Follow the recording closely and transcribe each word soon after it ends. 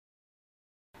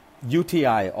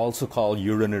UTI, also called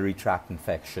urinary tract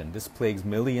infection, this plagues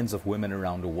millions of women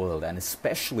around the world, and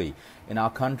especially in our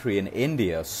country, in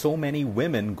India, so many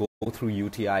women go through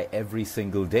UTI every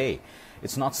single day.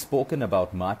 It's not spoken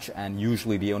about much, and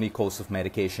usually the only course of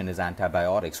medication is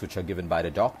antibiotics, which are given by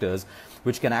the doctors,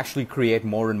 which can actually create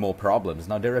more and more problems.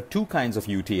 Now, there are two kinds of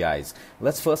UTIs.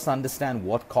 Let's first understand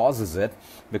what causes it,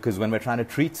 because when we're trying to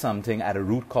treat something at a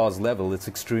root cause level, it's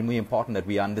extremely important that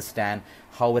we understand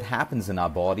how it happens in our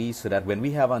body, so that when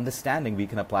we have understanding, we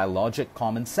can apply logic,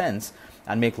 common sense,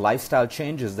 and make lifestyle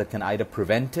changes that can either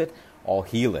prevent it or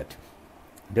heal it.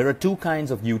 There are two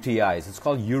kinds of UTIs. It's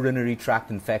called urinary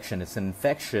tract infection. It's an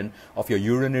infection of your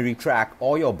urinary tract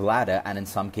or your bladder, and in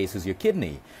some cases your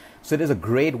kidney. So there's a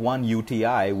grade 1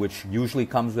 UTI, which usually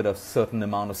comes with a certain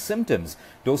amount of symptoms.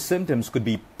 Those symptoms could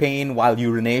be pain while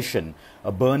urination,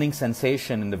 a burning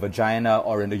sensation in the vagina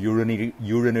or in the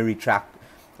urinary tract.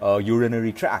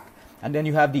 And then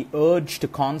you have the urge to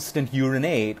constantly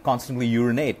urinate,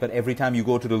 but every time you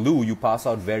go to the loo, you pass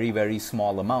out very, very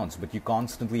small amounts, but you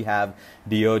constantly have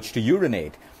the urge to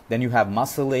urinate. Then you have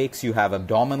muscle aches, you have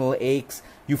abdominal aches,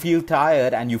 you feel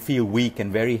tired and you feel weak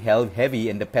and very heavy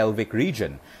in the pelvic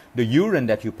region. The urine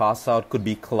that you pass out could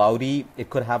be cloudy, it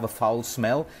could have a foul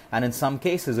smell, and in some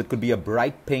cases it could be a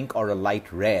bright pink or a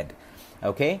light red.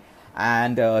 Okay?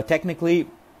 And technically,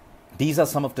 these are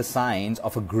some of the signs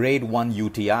of a grade 1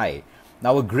 UTI.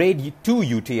 Now, a grade 2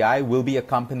 UTI will be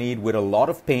accompanied with a lot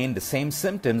of pain, the same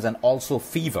symptoms, and also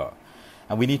fever.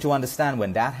 And we need to understand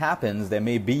when that happens, there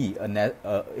may be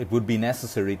it would be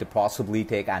necessary to possibly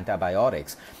take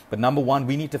antibiotics. But number one,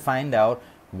 we need to find out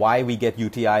why we get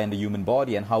UTI in the human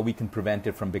body and how we can prevent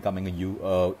it from becoming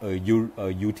a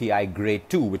UTI grade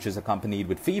 2, which is accompanied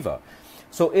with fever.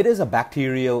 So it is a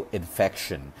bacterial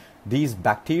infection. These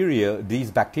bacteria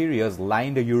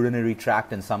line the urinary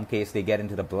tract. In some cases, they get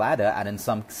into the bladder, and in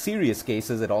some serious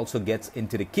cases, it also gets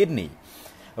into the kidney.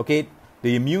 Okay,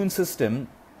 the immune system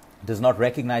does not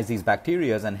recognize these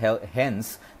bacteria, and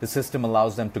hence the system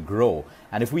allows them to grow.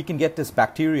 And if we can get this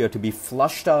bacteria to be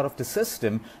flushed out of the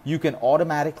system, you can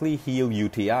automatically heal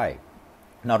UTI.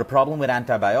 Now, the problem with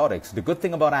antibiotics, the good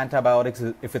thing about antibiotics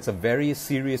is if it's a very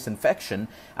serious infection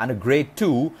and a grade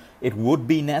 2, it would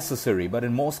be necessary. But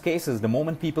in most cases, the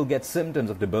moment people get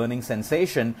symptoms of the burning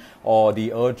sensation or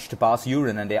the urge to pass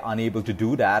urine and they're unable to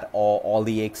do that, or all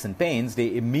the aches and pains,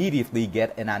 they immediately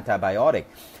get an antibiotic,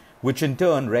 which in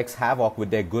turn wreaks havoc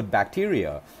with their good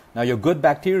bacteria. Now, your good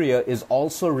bacteria is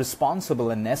also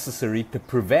responsible and necessary to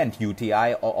prevent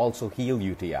UTI or also heal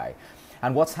UTI.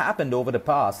 And what's happened over the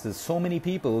past is so many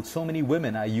people, so many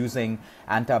women are using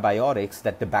antibiotics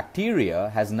that the bacteria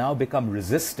has now become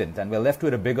resistant, and we're left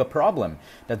with a bigger problem,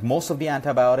 that most of the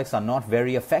antibiotics are not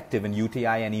very effective in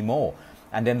UTI anymore.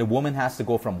 And then the woman has to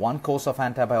go from one course of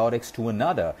antibiotics to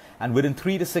another, and within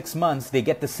 3 to 6 months they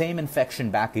get the same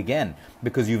infection back again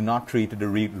because you've not treated the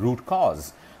root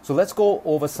cause. So let's go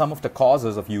over some of the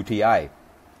causes of UTI.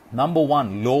 Number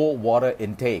one, low water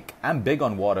intake. I'm big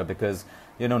on water because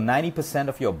 90%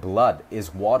 of your blood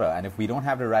is water, and if we don't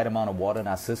have the right amount of water in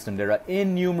our system, there are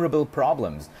innumerable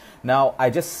problems. Now, I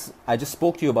just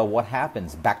spoke to you about what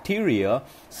happens. Bacteria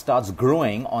starts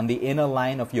growing on the inner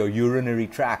line of your urinary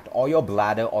tract or your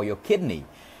bladder or your kidney.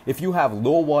 If you have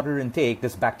low water intake,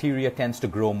 this bacteria tends to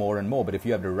grow more and more. But if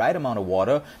you have the right amount of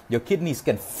water, your kidneys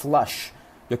can flush.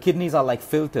 Your kidneys are like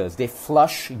filters. They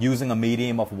flush using a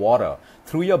medium of water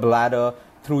through your bladder,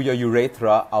 through your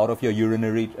urethra, out of your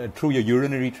through your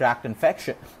urinary tract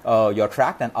infection, your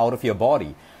tract, and out of your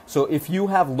body. So if you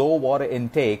have low water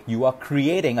intake, you are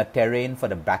creating a terrain for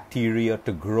the bacteria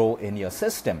to grow in your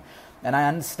system. And I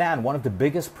understand one of the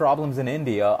biggest problems in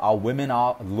India are women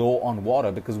are low on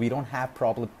water because we don't have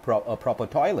proper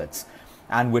toilets.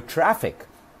 And with traffic,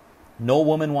 no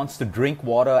woman wants to drink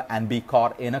water and be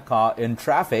caught in a car in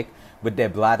traffic with their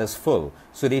bladders full.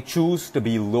 So they choose to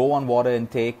be low on water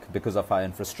intake because of our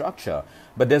infrastructure.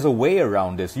 But there's a way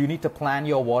around this. You need to plan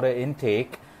your water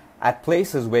intake at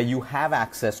places where you have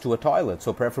access to a toilet.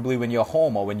 So preferably when you're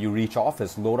home or when you reach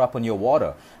office, load up on your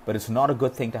water. But it's not a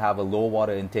good thing to have a low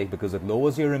water intake because it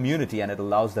lowers your immunity and it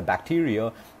allows the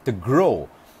bacteria to grow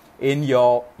in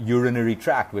your urinary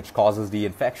tract, which causes the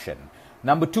infection.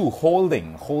 Number two,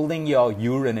 holding your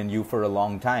urine in you for a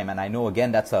long time. And I know,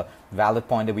 again, that's a valid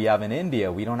point that we have in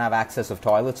India. We don't have access of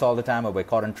toilets all the time, or we're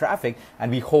caught in traffic,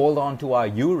 and we hold on to our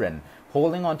urine.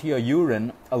 Holding on to your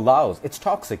urine it's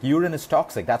toxic. Urine is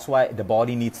toxic. That's why the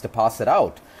body needs to pass it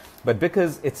out. But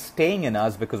because it's staying in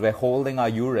us, because we're holding our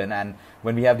urine, and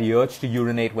when we have the urge to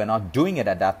urinate, we're not doing it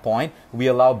at that point, we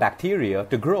allow bacteria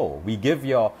to grow. We give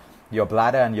your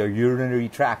bladder and your urinary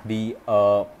tract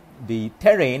the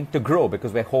terrain to grow,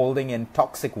 because we're holding in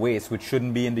toxic waste which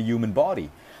shouldn't be in the human body.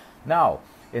 Now,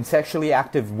 in sexually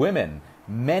active women,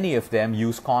 many of them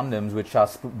use condoms which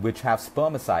have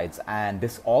spermicides, and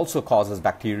this also causes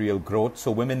bacterial growth.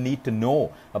 So women need to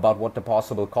know about what the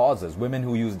possible causes. Women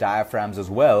who use diaphragms as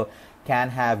well can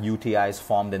have UTIs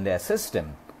formed in their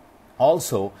system.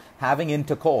 Also, having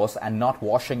intercourse and not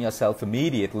washing yourself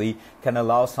immediately can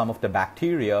allow some of the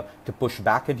bacteria to push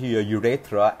back into your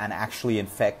urethra and actually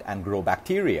infect and grow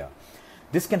bacteria.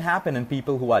 This can happen in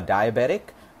people who are diabetic,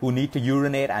 who need to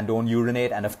urinate and don't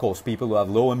urinate, and of course people who have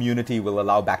low immunity will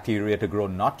allow bacteria to grow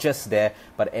not just there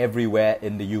but everywhere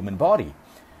in the human body.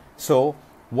 So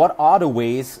what are the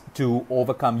ways to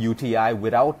overcome UTI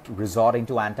without resorting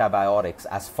to antibiotics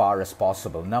as far as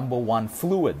possible? Number one,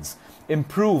 fluids.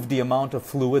 Improve the amount of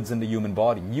fluids in the human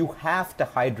body. You have to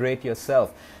hydrate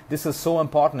yourself. This is so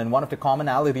important, and one of the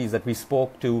commonalities that we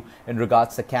spoke to in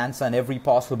regards to cancer and every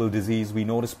possible disease, we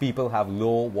notice people have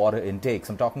low water intakes.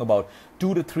 I'm talking about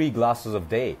 2 to 3 glasses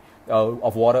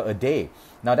of water a day.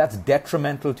 Now that's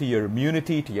detrimental to your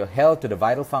immunity, to your health, to the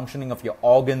vital functioning of your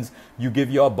organs. You give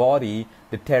your body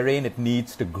the terrain it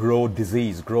needs to grow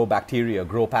disease, grow bacteria,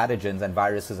 grow pathogens and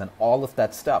viruses and all of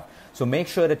that stuff. So make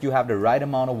sure that you have the right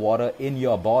amount of water in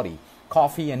your body.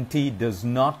 Coffee and tea does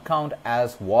not count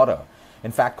as water.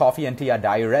 In fact, coffee and tea are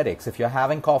diuretics. If you're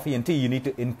having coffee and tea, you need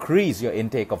to increase your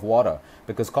intake of water,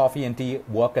 because coffee and tea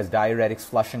work as diuretics,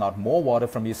 flushing out more water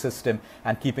from your system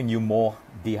and keeping you more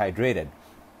dehydrated.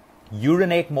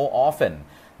 Urinate more often.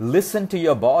 Listen to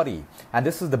your body. And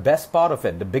this is the best part of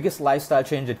it. The biggest lifestyle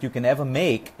change that you can ever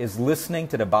make is listening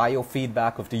to the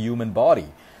biofeedback of the human body.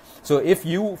 So if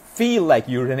you feel like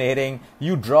urinating,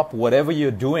 you drop whatever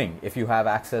you're doing if you have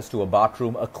access to a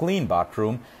bathroom, a clean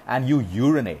bathroom, and you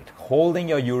urinate. Holding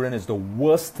your urine is the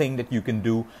worst thing that you can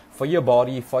do for your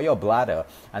body, for your bladder.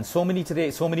 And so many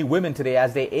women today,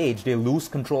 as they age, they lose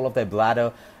control of their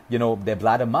bladder, their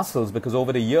bladder muscles, because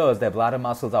over the years their bladder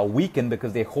muscles are weakened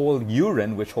because they hold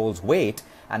urine, which holds weight,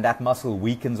 and that muscle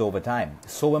weakens over time.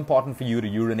 So important for you to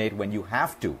urinate when you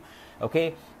have to.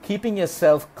 Okay, keeping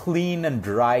yourself clean and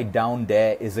dry down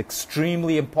there is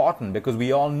extremely important, because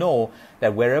we all know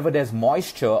that wherever there's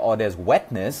moisture or there's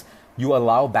wetness, you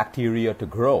allow bacteria to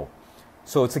grow.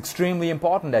 So it's extremely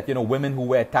important that, women who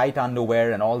wear tight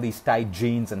underwear and all these tight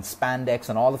jeans and spandex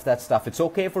and all of that stuff, it's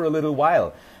okay for a little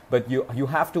while, but you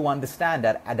have to understand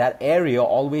that that area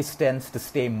always tends to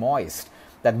stay moist.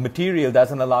 That material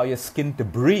doesn't allow your skin to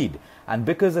breathe, and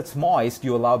because it's moist,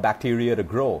 you allow bacteria to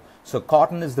grow. So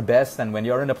cotton is the best, and when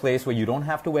you're in a place where you don't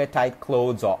have to wear tight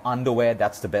clothes or underwear,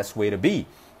 that's the best way to be.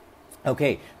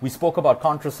 Okay, we spoke about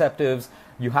contraceptives.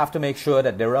 You have to make sure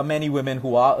that there are many women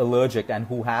who are allergic and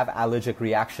who have allergic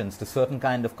reactions to certain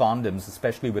kind of condoms,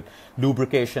 especially with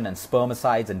lubrication and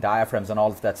spermicides and diaphragms and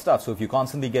all of that stuff. So if you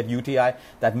constantly get UTI,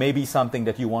 that may be something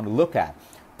that you want to look at.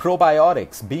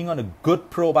 Probiotics. Being on a good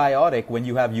probiotic when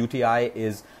you have UTI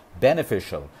is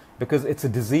beneficial, because it's a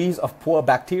disease of poor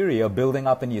bacteria building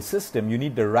up in your system. You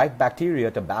need the right bacteria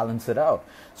to balance it out.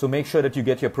 So make sure that you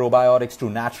get your probiotics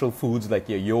through natural foods like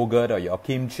your yogurt or your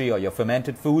kimchi or your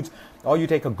fermented foods, or you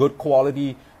take a good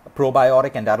quality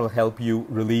probiotic, and that will help you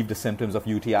relieve the symptoms of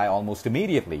UTI almost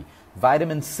immediately.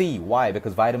 Vitamin C. Why?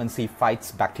 Because vitamin C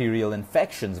fights bacterial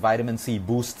infections. Vitamin C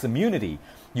boosts immunity.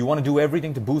 You want to do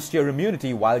everything to boost your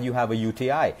immunity while you have a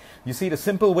UTI. You see, the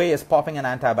simple way is popping an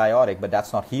antibiotic, but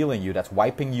that's not healing you. That's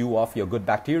wiping you off your good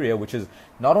bacteria, which is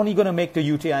not only going to make the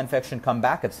UTI infection come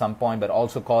back at some point, but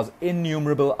also cause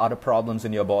innumerable other problems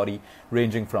in your body,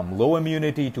 ranging from low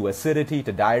immunity to acidity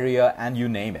to diarrhea, and you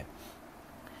name it.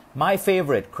 My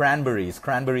favorite, cranberries,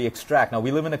 cranberry extract. Now, we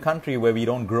live in a country where we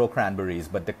don't grow cranberries,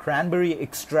 but the cranberry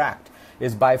extract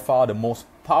is by far the most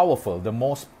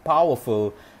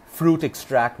powerful fruit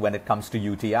extract when it comes to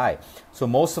UTI. So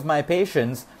most of my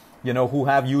patients, who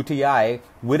have UTI,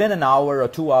 within an hour or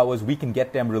 2 hours, we can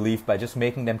get them relief by just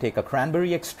making them take a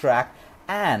cranberry extract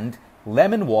and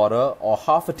lemon water or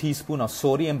half a teaspoon of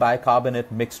sodium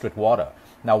bicarbonate mixed with water.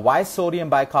 Now, why sodium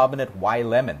bicarbonate? Why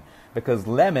lemon? Because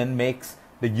lemon makes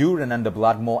the urine and the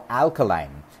blood more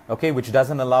alkaline, okay, which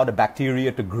doesn't allow the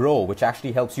bacteria to grow, which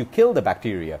actually helps you kill the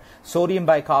bacteria. Sodium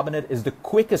bicarbonate is the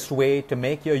quickest way to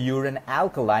make your urine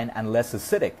alkaline and less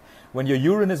acidic. When your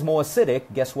urine is more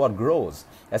acidic, guess what grows?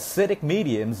 Acidic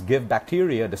mediums give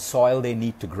bacteria the soil they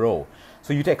need to grow.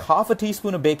 So you take half a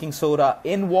teaspoon of baking soda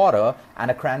in water and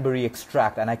a cranberry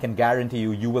extract, and I can guarantee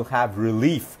you will have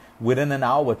relief within an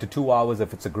hour to 2 hours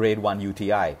if it's a grade 1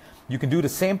 UTI. You can do the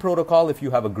same protocol if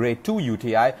you have a grade 2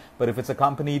 UTI, but if it's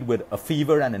accompanied with a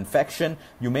fever and infection,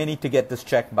 you may need to get this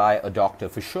checked by a doctor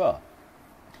for sure.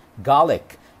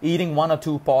 Garlic. Eating 1 or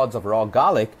 2 pods of raw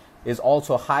garlic is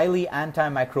also highly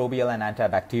antimicrobial and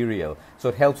antibacterial. So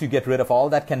it helps you get rid of all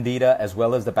that candida as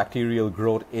well as the bacterial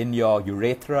growth in your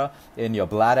urethra, in your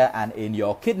bladder, and in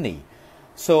your kidney.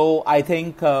 So I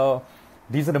think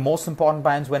these are the most important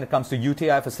points when it comes to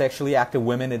UTI for sexually active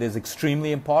women. It is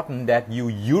extremely important that you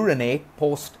urinate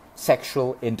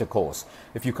post-sexual intercourse.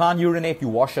 If you can't urinate, you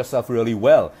wash yourself really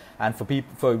well. And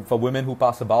for women who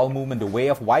pass a bowel movement, the way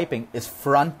of wiping is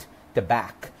front to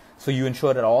back. So you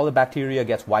ensure that all the bacteria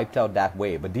gets wiped out that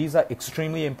way. But these are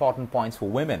extremely important points for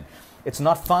women. It's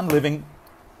not fun living...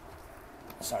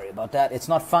 Sorry about that. It's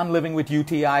not fun living with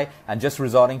UTI, and just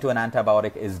resorting to an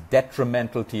antibiotic is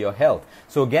detrimental to your health.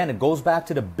 So again, it goes back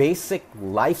to the basic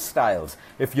lifestyles.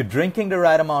 If you're drinking the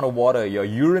right amount of water, you're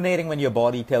urinating when your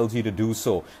body tells you to do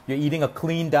so, you're eating a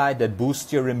clean diet that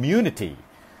boosts your immunity,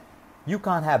 you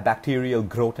can't have bacterial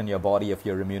growth in your body if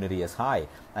your immunity is high.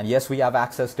 And yes, we have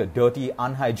access to dirty,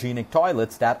 unhygienic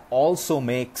toilets that also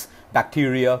makes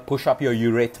bacteria push up your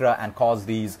urethra and cause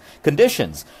these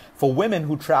conditions. For women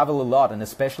who travel a lot, and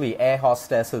especially air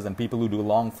hostesses and people who do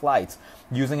long flights,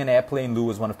 using an airplane loo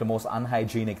is one of the most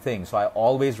unhygienic things. So I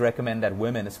always recommend that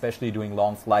women, especially doing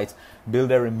long flights, build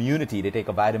their immunity. They take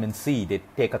a vitamin C, they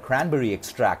take a cranberry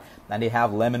extract, and they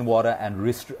have lemon water and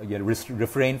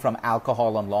refrain from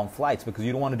alcohol on long flights, because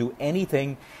you don't want to do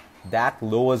anything that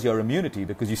lowers your immunity,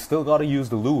 because you still got to use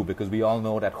the loo, because we all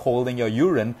know that holding your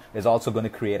urine is also going to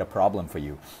create a problem for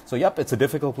you. So yep, it's a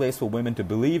difficult place for women to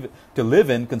live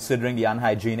in, considering the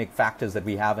unhygienic factors that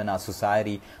we have in our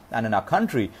society and in our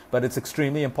country. But it's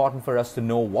extremely important for us to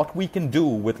know what we can do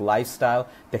with lifestyle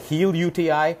to heal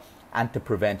UTI and to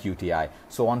prevent UTI.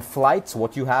 So on flights,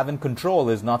 what you have in control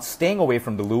is not staying away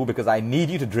from the loo, because I need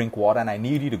you to drink water and I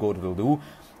need you to go to the loo.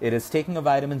 It is taking a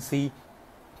vitamin C,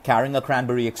 carrying a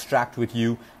cranberry extract with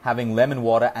you, having lemon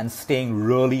water, and staying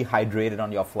really hydrated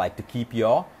on your flight to keep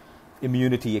your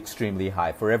immunity extremely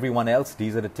high. For everyone else,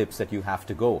 these are the tips that you have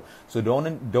to go. So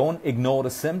don't ignore the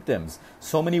symptoms.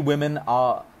 So many women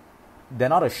they're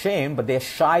not ashamed, but they're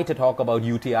shy to talk about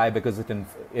UTI because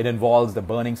it involves the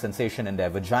burning sensation in their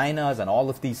vaginas and all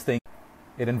of these things.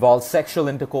 It involves sexual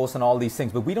intercourse and all these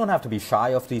things. But we don't have to be shy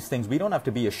of these things. We don't have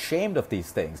to be ashamed of these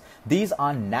things. These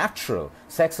are natural.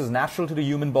 Sex is natural to the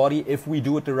human body if we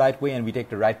do it the right way and we take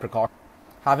the right precautions.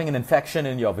 Having an infection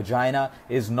in your vagina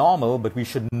is normal, but we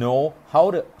should know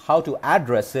how to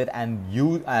address it and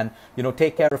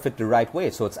take care of it the right way.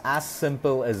 So it's as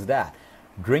simple as that.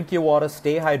 Drink your water,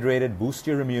 stay hydrated, boost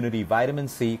your immunity, vitamin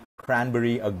C,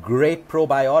 cranberry, a great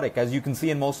probiotic. As you can see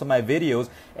in most of my videos,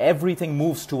 everything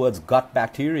moves towards gut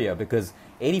bacteria, because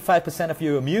 85% of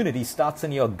your immunity starts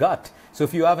in your gut. So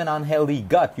if you have an unhealthy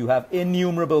gut, you have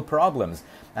innumerable problems.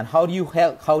 And how do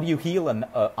you heal an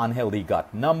unhealthy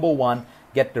gut? Number one,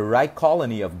 get the right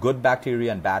colony of good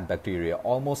bacteria and bad bacteria.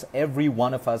 Almost every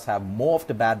one of us have more of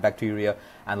the bad bacteria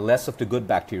and less of the good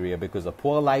bacteria because of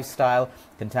poor lifestyle,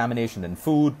 contamination in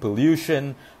food,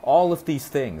 pollution, all of these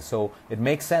things. So it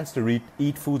makes sense to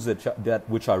eat foods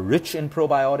which are rich in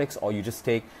probiotics, or you just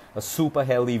take a super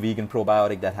healthy vegan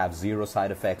probiotic that have zero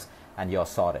side effects and you're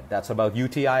sorted. That's about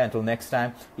UTI. Until next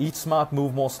time, eat smart,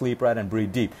 move more, sleep right, and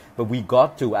breathe deep. But we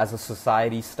got to, as a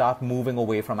society, start moving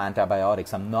away from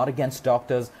antibiotics. I'm not against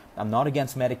doctors. I'm not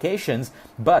against medications.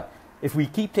 But if we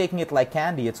keep taking it like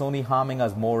candy, it's only harming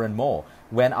us more and more.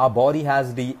 When our body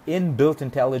has the inbuilt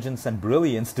intelligence and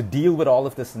brilliance to deal with all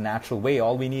of this in a natural way,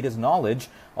 all we need is knowledge,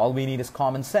 all we need is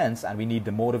common sense, and we need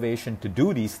the motivation to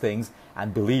do these things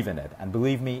and believe in it. And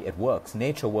believe me, it works.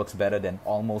 Nature works better than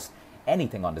almost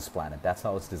anything on this planet. That's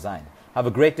how it's designed. Have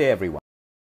a great day, everyone.